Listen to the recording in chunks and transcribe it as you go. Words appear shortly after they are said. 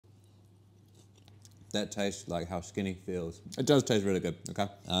that tastes like how skinny feels. It does taste really good, okay?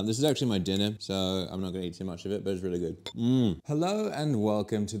 This is actually my dinner, so I'm not gonna eat too much of it, but it's really good. Hello and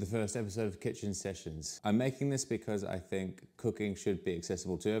welcome to the first episode of Kitchen Sessions. I'm making this because I think cooking should be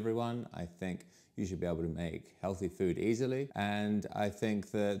accessible to everyone. I think you should be able to make healthy food easily. And I think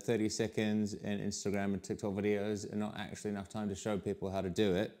that 30 seconds in Instagram and TikTok videos are not actually enough time to show people how to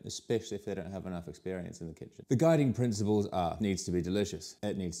do it, especially if they don't have enough experience in the kitchen. The guiding principles are, it needs to be delicious,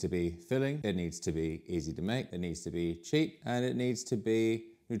 it needs to be filling, it needs to be easy to make, it needs to be cheap, and it needs to be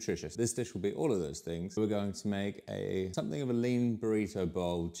nutritious. This dish will be all of those things. We're going to make something of a lean burrito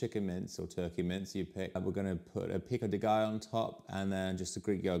bowl, chicken mince or turkey mince, you pick. We're gonna put a Pico de Gallo on top and then just a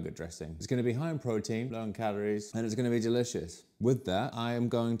Greek yogurt dressing. It's gonna be high in protein, low in calories, and it's gonna be delicious. With that, I am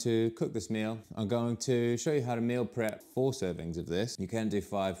going to cook this meal. I'm going to show you how to meal prep 4 servings of this. You can do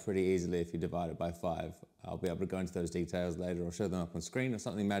 5 pretty easily if you divide it by 5. I'll be able to go into those details later or show them up on screen or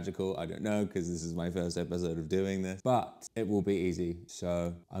something magical. I don't know, because this is my first episode of doing this, but it will be easy.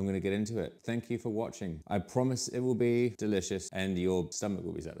 So I'm gonna get into it. Thank you for watching. I promise it will be delicious and your stomach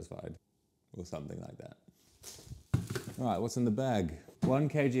will be satisfied or something like that. All right, what's in the bag? 1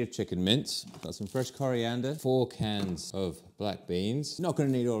 kg of chicken mince, got some fresh coriander, 4 cans of black beans. Not gonna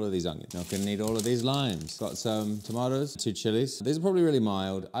need all of these onions, not gonna need all of these limes. Got some tomatoes, 2 chilies. These are probably really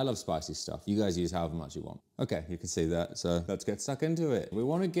mild. I love spicy stuff. You guys use however much you want. Okay, you can see that, so let's get stuck into it. We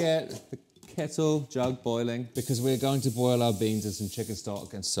wanna get the kettle jug boiling because we're going to boil our beans in some chicken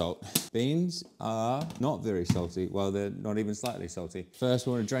stock and salt. Beans are not very salty, well, they're not even slightly salty. First,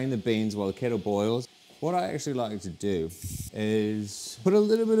 we wanna drain the beans while the kettle boils. What I actually like to do is put a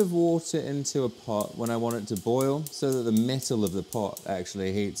little bit of water into a pot when I want it to boil so that the metal of the pot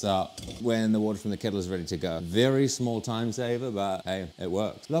actually heats up when the water from the kettle is ready to go. Very small time saver, but hey, it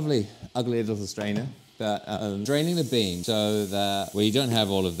works. Lovely, ugly little strainer. But draining the beans so that, well, you don't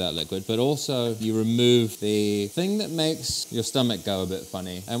have all of that liquid, but also you remove the thing that makes your stomach go a bit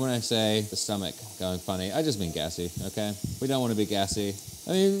funny. And when I say the stomach going funny, I just mean gassy, okay? We don't want to be gassy.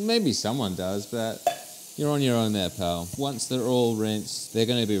 I mean, maybe someone does, but you're on your own there, pal. Once they're all rinsed, they're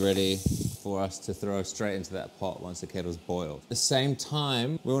gonna be ready for us to throw straight into that pot once the kettle's boiled. At the same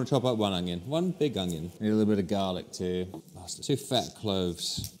time, we wanna chop up 1 onion, 1 big onion. Need a little bit of garlic too. 2 fat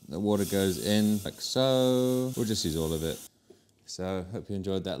cloves. The water goes in like so. We'll just use all of it. So, hope you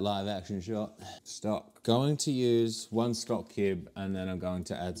enjoyed that live action shot. Stock. Going to use 1 stock cube and then I'm going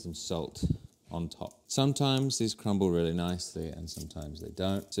to add some salt on top. Sometimes these crumble really nicely and sometimes they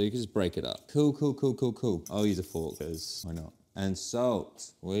don't. So you can just break it up. Cool, cool, cool, cool, cool. I'll use a fork because why not? And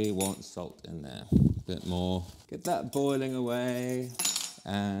salt. We want salt in there. A bit more. Get that boiling away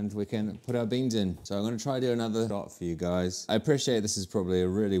and we can put our beans in. So I'm gonna try to do another shot for you guys. I appreciate this is probably a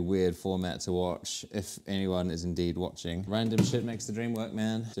really weird format to watch if anyone is indeed watching. Random shit makes the dream work,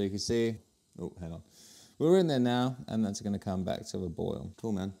 man. So you can see, oh, hang on. We're in there now, and that's gonna come back to a boil.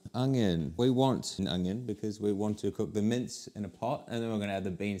 Cool, man. Onion. We want an onion because we want to cook the mince in a pot, and then we're gonna add the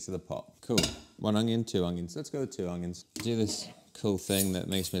beans to the pot. Cool. 1 onion, 2 onions. Let's go with 2 onions. Do this cool thing that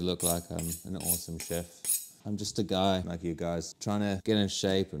makes me look like I'm an awesome chef. I'm just a guy like you guys, trying to get in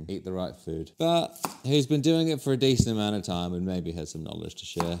shape and eat the right food. But who's been doing it for a decent amount of time and maybe has some knowledge to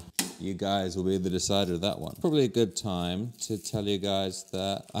share. You guys will be the decider of that one. Probably a good time to tell you guys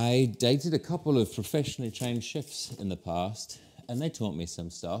that I dated a couple of professionally trained chefs in the past and they taught me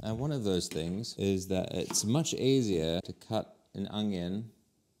some stuff. And one of those things is that it's much easier to cut an onion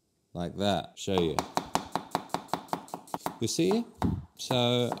like that. Show you. You see?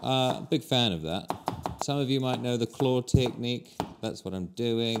 So, big fan of that. Some of you might know the claw technique. That's what I'm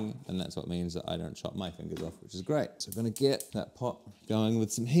doing, and that's what means that I don't chop my fingers off, which is great. So I'm gonna get that pot going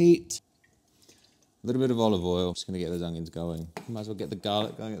with some heat. A little bit of olive oil. Just gonna get those onions going. Might as well get the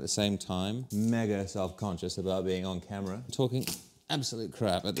garlic going at the same time. Mega self-conscious about being on camera. Talking absolute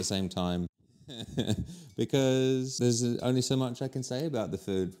crap at the same time. Because there's only so much I can say about the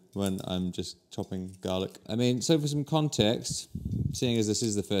food when I'm just chopping garlic. I mean, so for some context, seeing as this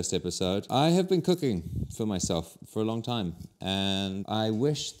is the first episode, I have been cooking for myself for a long time. And I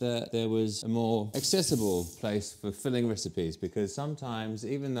wish that there was a more accessible place for filling recipes because sometimes,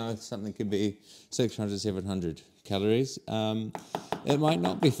 even though something could be 600, 700 calories, it might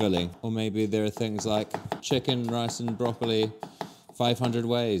not be filling. Or maybe there are things like chicken, rice, and broccoli 500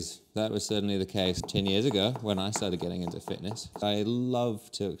 ways. That was certainly the case 10 years ago when I started getting into fitness. I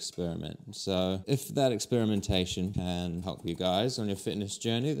love to experiment. So if that experimentation can help you guys on your fitness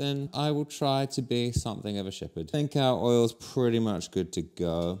journey, then I will try to be something of a shepherd. I think our oil's pretty much good to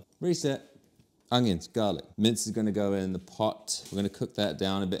go. Reset. Onions, garlic. Mince is gonna go in the pot. We're gonna cook that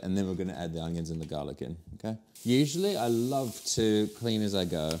down a bit and then we're gonna add the onions and the garlic in, okay? Usually I love to clean as I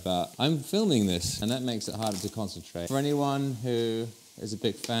go, but I'm filming this and that makes it harder to concentrate. For anyone who is a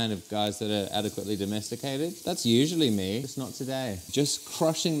big fan of guys that are adequately domesticated, that's usually me, it's not today. Just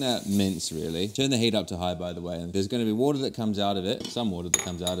crushing that mince, really. Turn the heat up to high, by the way, and there's gonna be water that comes out of it, some water that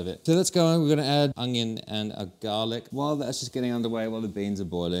comes out of it. So let's go, we're gonna add onion and a garlic. While that's just getting underway, while the beans are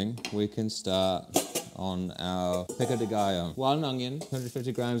boiling, we can start on our pico de gallo. 1 onion,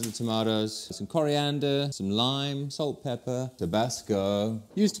 150 grams of tomatoes, some coriander, some lime, salt, pepper, Tabasco.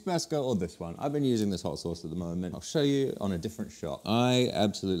 Use Tabasco or this one. I've been using this hot sauce at the moment. I'll show you on a different shot. I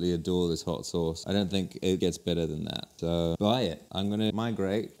absolutely adore this hot sauce. I don't think it gets better than that. So buy it. I'm gonna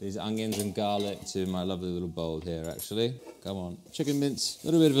migrate these onions and garlic to my lovely little bowl here, actually. Come on. Chicken mince, a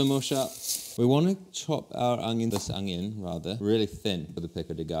little bit of a mush up. We want to chop our this onion, really thin for the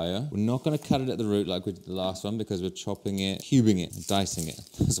pico de gallo. We're not going to cut it at the root like we did the last one because we're chopping it, cubing it, dicing it.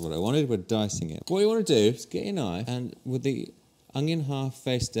 That's what I wanted, we're dicing it. What you want to do is get your knife and with the onion half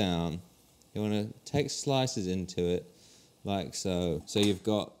face down, you want to take slices into it like so. So you've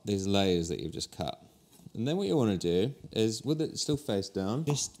got these layers that you've just cut. And then what you want to do is, with it still face down,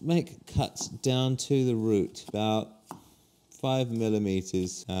 just make cuts down to the root, about 5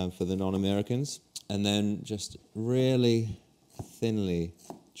 millimeters for the non-Americans, and then just really thinly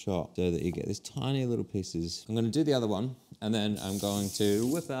chop so that you get these tiny little pieces. I'm going to do the other one, and then I'm going to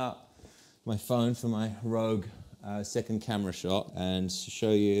whip out my phone for my rogue second camera shot and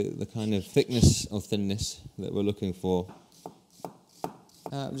show you the kind of thickness or thinness that we're looking for.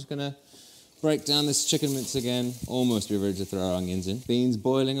 I'm just going to break down this chicken mince again, almost be ready to throw our onions in. Beans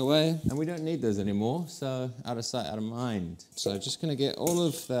boiling away, and we don't need those anymore, so out of sight, out of mind. So just gonna get all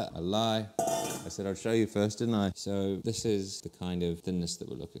of that, I lie. I said I'd show you first, didn't I? So this is the kind of thinness that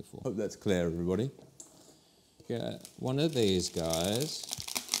we're looking for. Hope that's clear, everybody. Get one of these guys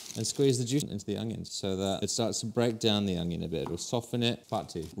and squeeze the juice into the onions so that it starts to break down the onion a bit. It'll soften it. Part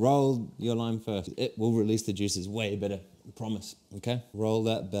 2. Roll your lime first. It will release the juices way better. I promise, okay? Roll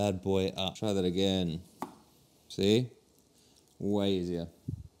that bad boy up. Try that again. See? Way easier.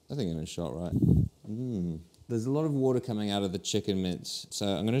 I think I'm in shot right. There's a lot of water coming out of the chicken mince. So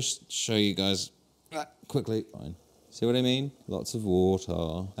I'm gonna show you guys quickly. Fine. See what I mean? Lots of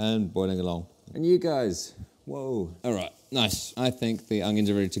water and boiling along. And you guys, whoa. All right, nice. I think the onions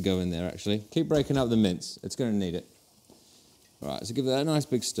are ready to go in there, actually. Keep breaking up the mince. It's gonna need it. All right, so give that a nice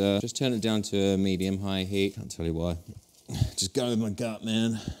big stir. Just turn it down to a medium-high heat. Can't tell you why. Just go with my gut,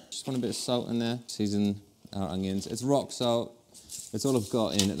 man. Just want a bit of salt in there. Season our onions. It's rock salt. It's all I've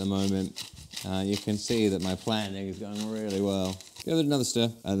got in at the moment. You can see that my planning is going really well. Give it another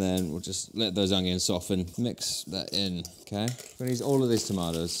stir, and then we'll just let those onions soften. Mix that in, okay? We're gonna use all of these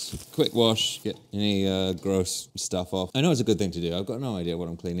tomatoes. Quick wash, get any gross stuff off. I know it's a good thing to do. I've got no idea what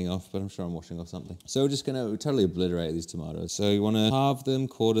I'm cleaning off, but I'm sure I'm washing off something. So we're just gonna totally obliterate these tomatoes. So you wanna halve them,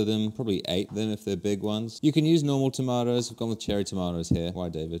 quarter them, probably 8 them if they're big ones. You can use normal tomatoes. I've gone with cherry tomatoes here. Why,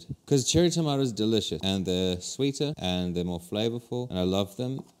 David? Because cherry tomatoes are delicious, and they're sweeter, and they're more flavorful, and I love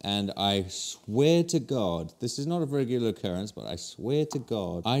them. And I swear to God, this is not a regular occurrence, but I swear to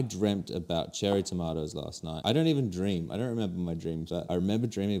God, I dreamt about cherry tomatoes last night. I don't even dream. I don't remember my dreams, but I remember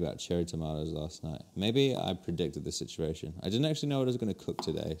dreaming about cherry tomatoes last night. Maybe I predicted the situation. I didn't actually know what I was going to cook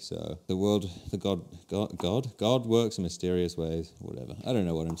today, so God works in mysterious ways. Whatever. I don't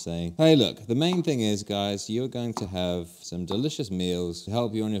know what I'm saying. Hey, look, the main thing is, guys, you're going to have some delicious meals to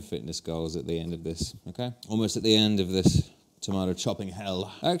help you on your fitness goals at the end of this, okay? Almost at the end of this tomato chopping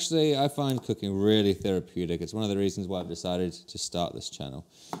hell. Actually, I find cooking really therapeutic. It's one of the reasons why I've decided to start this channel,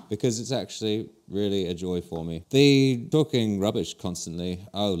 because it's actually really a joy for me. The talking rubbish constantly,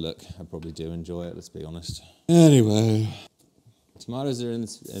 oh look, I probably do enjoy it, let's be honest. Anyway, tomatoes are in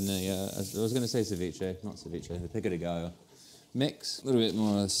the, I was going to say ceviche, not ceviche, the pico de gallo. Mix, a little bit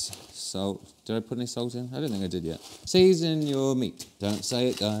more salt. Did I put any salt in? I don't think I did yet. Season your meat. Don't say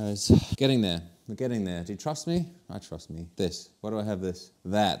it, guys. Getting there. We're getting there. Do you trust me? I trust me. This. Why do I have this?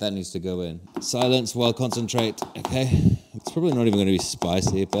 That needs to go in. Silence while concentrate, okay? It's probably not even going to be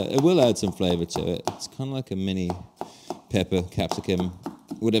spicy, but it will add some flavor to it. It's kind of like a mini pepper, capsicum,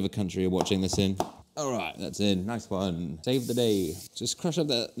 whatever country you're watching this in. All right, that's in. Nice one. Save the day. Just crush up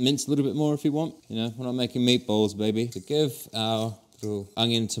that mince a little bit more if you want. You know, we're not making meatballs, baby. To give our little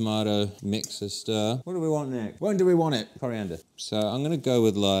onion tomato mix a stir. What do we want next? When do we want it? Coriander. So I'm gonna go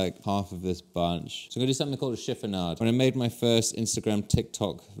with like half of this bunch. So I'm gonna do something called a chiffonade. When I made my first Instagram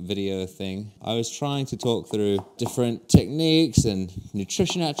TikTok video thing, I was trying to talk through different techniques and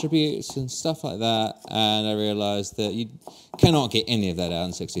nutrition attributes and stuff like that. And I realized that you cannot get any of that out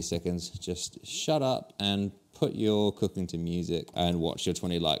in 60 seconds. Just shut up and put your cooking to music and watch your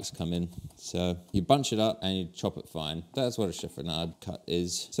 20 likes come in. So you bunch it up and you chop it fine. That's what a chiffonade cut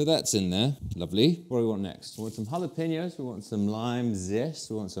is. So that's in there. Lovely. What do we want next? We want some jalapenos. We want some lime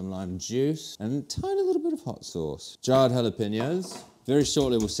zest. We want some lime juice and a tiny little bit of hot sauce. Jarred jalapenos. Very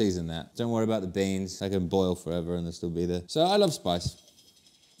shortly we'll season that. Don't worry about the beans. They can boil forever and they'll still be there. So I love spice.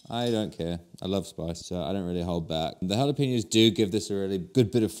 I don't care. I love spice, so I don't really hold back. The jalapenos do give this a really good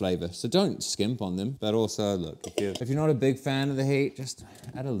bit of flavor, so don't skimp on them. But also, look, if you're not a big fan of the heat, just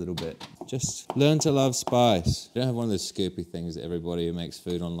add a little bit. Just learn to love spice. You don't have one of those scoopy things that everybody who makes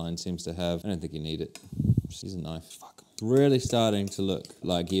food online seems to have. I don't think you need it. Just use a knife. Fuck. It's really starting to look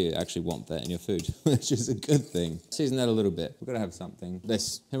like you actually want that in your food, which is a good thing. Season that a little bit. We've got to have something.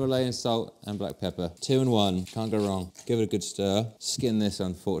 This Himalayan salt and black pepper. 2 in 1. Can't go wrong. Give it a good stir. Skin this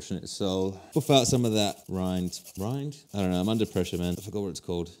unfortunate soul. Puff out some of that rind. Rind? I don't know. I'm under pressure, man. I forgot what it's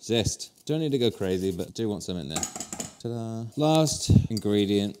called. Zest. Don't need to go crazy, but do want some in there. Ta-da. Last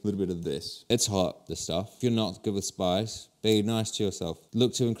ingredient, a little bit of this. It's hot, this stuff. If you're not good with spice, be nice to yourself.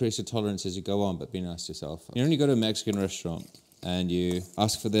 Look to increase your tolerance as you go on, but be nice to yourself. You know when you go to a Mexican restaurant and you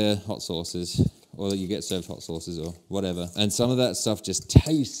ask for their hot sauces, or you get served hot sauces or whatever, and some of that stuff just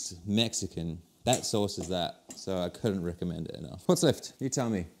tastes Mexican. That sauce is that, so I couldn't recommend it enough. What's left? You tell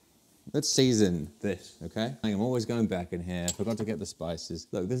me. Let's season this, okay? I'm always going back in here. Forgot to get the spices.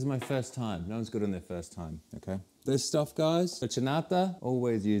 Look, this is my first time. No one's good on their first time, okay? This stuff, guys, the chinata,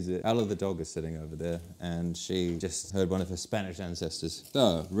 always use it. Ella the dog is sitting over there, and she just heard one of her Spanish ancestors.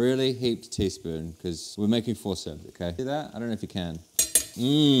 So, really heaped teaspoon, because we're making 4 serves, okay? See that? I don't know if you can.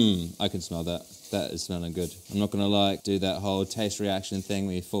 I can smell that. That is smelling good. I'm not gonna like do that whole taste reaction thing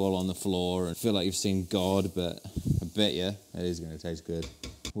where you fall on the floor and feel like you've seen God, but I bet you it is gonna taste good.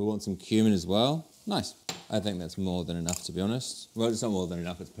 We want some cumin as well. Nice. I think that's more than enough, to be honest. Well, it's not more than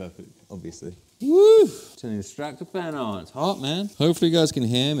enough, it's perfect, obviously. Woo! Turning the extractor fan on. It's hot, man. Hopefully you guys can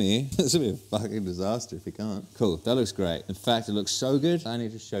hear me. This will be a fucking disaster if you can't. Cool, that looks great. In fact, it looks so good, I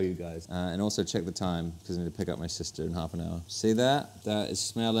need to show you guys. And also check the time, because I need to pick up my sister in half an hour. See that? That is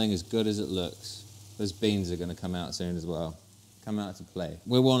smelling as good as it looks. Those beans are gonna come out soon as well. Come out to play.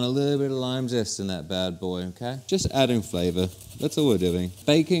 We want a little bit of lime zest in that bad boy, okay? Just adding flavor. That's all we're doing.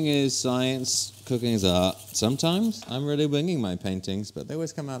 Baking is science, cooking is art. Sometimes I'm really winging my paintings, but they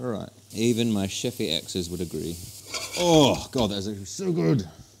always come out all right. Even my chefy exes would agree. Oh, God, that's actually so good.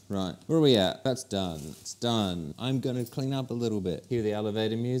 Right, where are we at? That's done. It's done. I'm gonna clean up a little bit. Hear the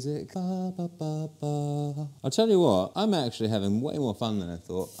elevator music. Ba, ba, ba, ba. I'll tell you what, I'm actually having way more fun than I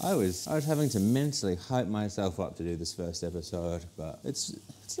thought. I was having to mentally hype myself up to do this first episode, but it's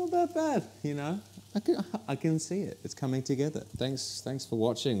not that bad, you know? I can see it. It's coming together. Thanks for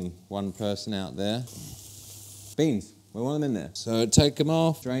watching, one person out there. Beans. We want them in there. So take them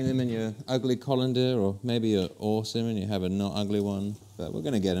off, drain them in your ugly colander, or maybe you're awesome and you have a not ugly one, but we're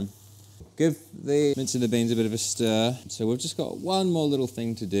gonna get them. Give the mince of the beans a bit of a stir. So we've just got one more little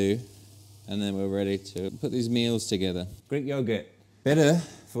thing to do, and then we're ready to put these meals together. Greek yogurt. Better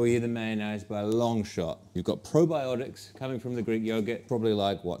for you than mayonnaise by a long shot. You've got probiotics coming from the Greek yogurt, probably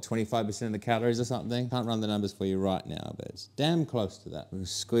like, what, 25% of the calories or something? Can't run the numbers for you right now, but it's damn close to that. We'll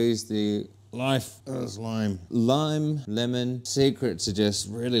squeeze the lime, lemon. Secret to just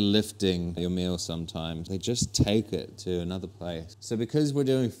really lifting your meal sometimes. They just take it to another place. So because we're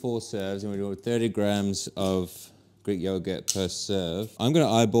doing 4 serves and we're doing 30 grams of Greek yogurt per serve, I'm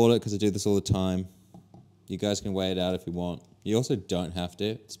gonna eyeball it because I do this all the time. You guys can weigh it out if you want. You also don't have to.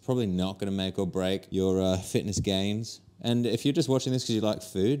 It's probably not gonna make or break your fitness gains. And if you're just watching this because you like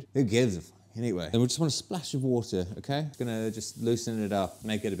food, who gives a fuck? Anyway, then we just want a splash of water, okay? Gonna just loosen it up,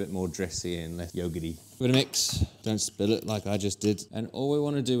 make it a bit more dressy and less yogurty. Give it a mix, don't spill it like I just did. And all we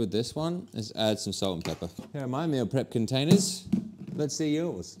wanna do with this one is add some salt and pepper. Here are my meal prep containers. Let's see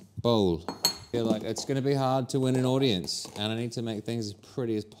yours. Bowl. I feel like it's gonna be hard to win an audience, and I need to make things as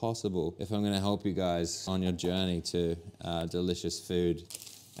pretty as possible if I'm gonna help you guys on your journey to delicious food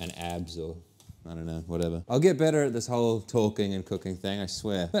and abs, or I don't know, whatever. I'll get better at this whole talking and cooking thing, I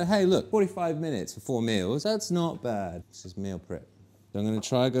swear. But hey, look, 45 minutes for 4 meals, that's not bad. This is meal prep. So I'm gonna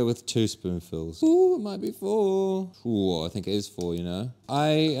try go with 2 spoonfuls. Ooh, it might be 4. Ooh, I think it is 4, you know. I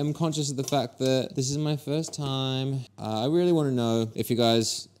am conscious of the fact that this is my first time. I really wanna know if you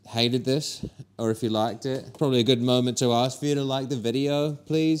guys hated this or if you liked it. Probably a good moment to ask for you to like the video,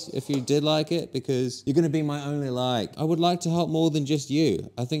 please, if you did like it, because you're gonna be my only like. I would like to help more than just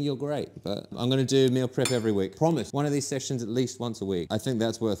you. I think you're great, but I'm gonna do meal prep every week. Promise, one of these sessions at least once a week. I think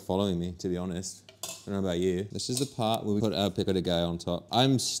that's worth following me, to be honest. I don't know about you. This is the part where we put our Pico de Gallo on top.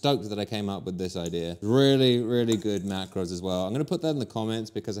 I'm stoked that I came up with this idea. Really, really good macros as well. I'm gonna put that in the comments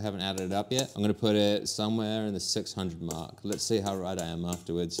because I haven't added it up yet. I'm gonna put it somewhere in the 600 mark. Let's see how right I am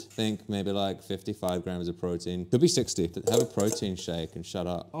afterwards. Think maybe like 55 grams of protein. Could be 60. Have a protein shake and shut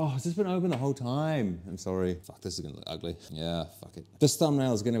up. Oh, it's just been open the whole time. I'm sorry. Fuck, this is gonna look ugly. Yeah, fuck it. This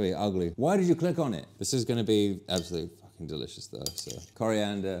thumbnail is gonna be ugly. Why did you click on it? This is gonna be absolutely delicious though, so.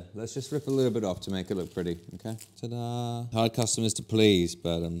 Coriander, let's just rip a little bit off to make it look pretty, okay? Ta-da. Hard customers to please,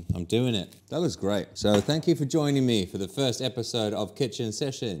 but I'm doing it. That looks great. So thank you for joining me for the first episode of Kitchen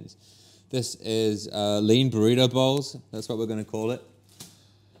Sessions. This is lean burrito bowls, that's what we're gonna call it.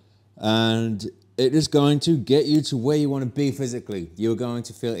 And it is going to get you to where you want to be physically. You're going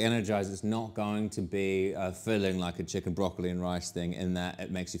to feel energized. It's not going to be filling like a chicken, broccoli, and rice thing in that it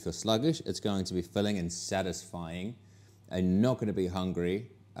makes you feel sluggish. It's going to be filling and satisfying. And not going to be hungry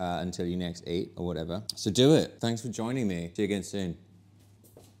until you next eat or whatever. So do it. Thanks for joining me. See you again soon.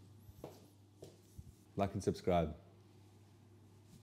 Like and subscribe.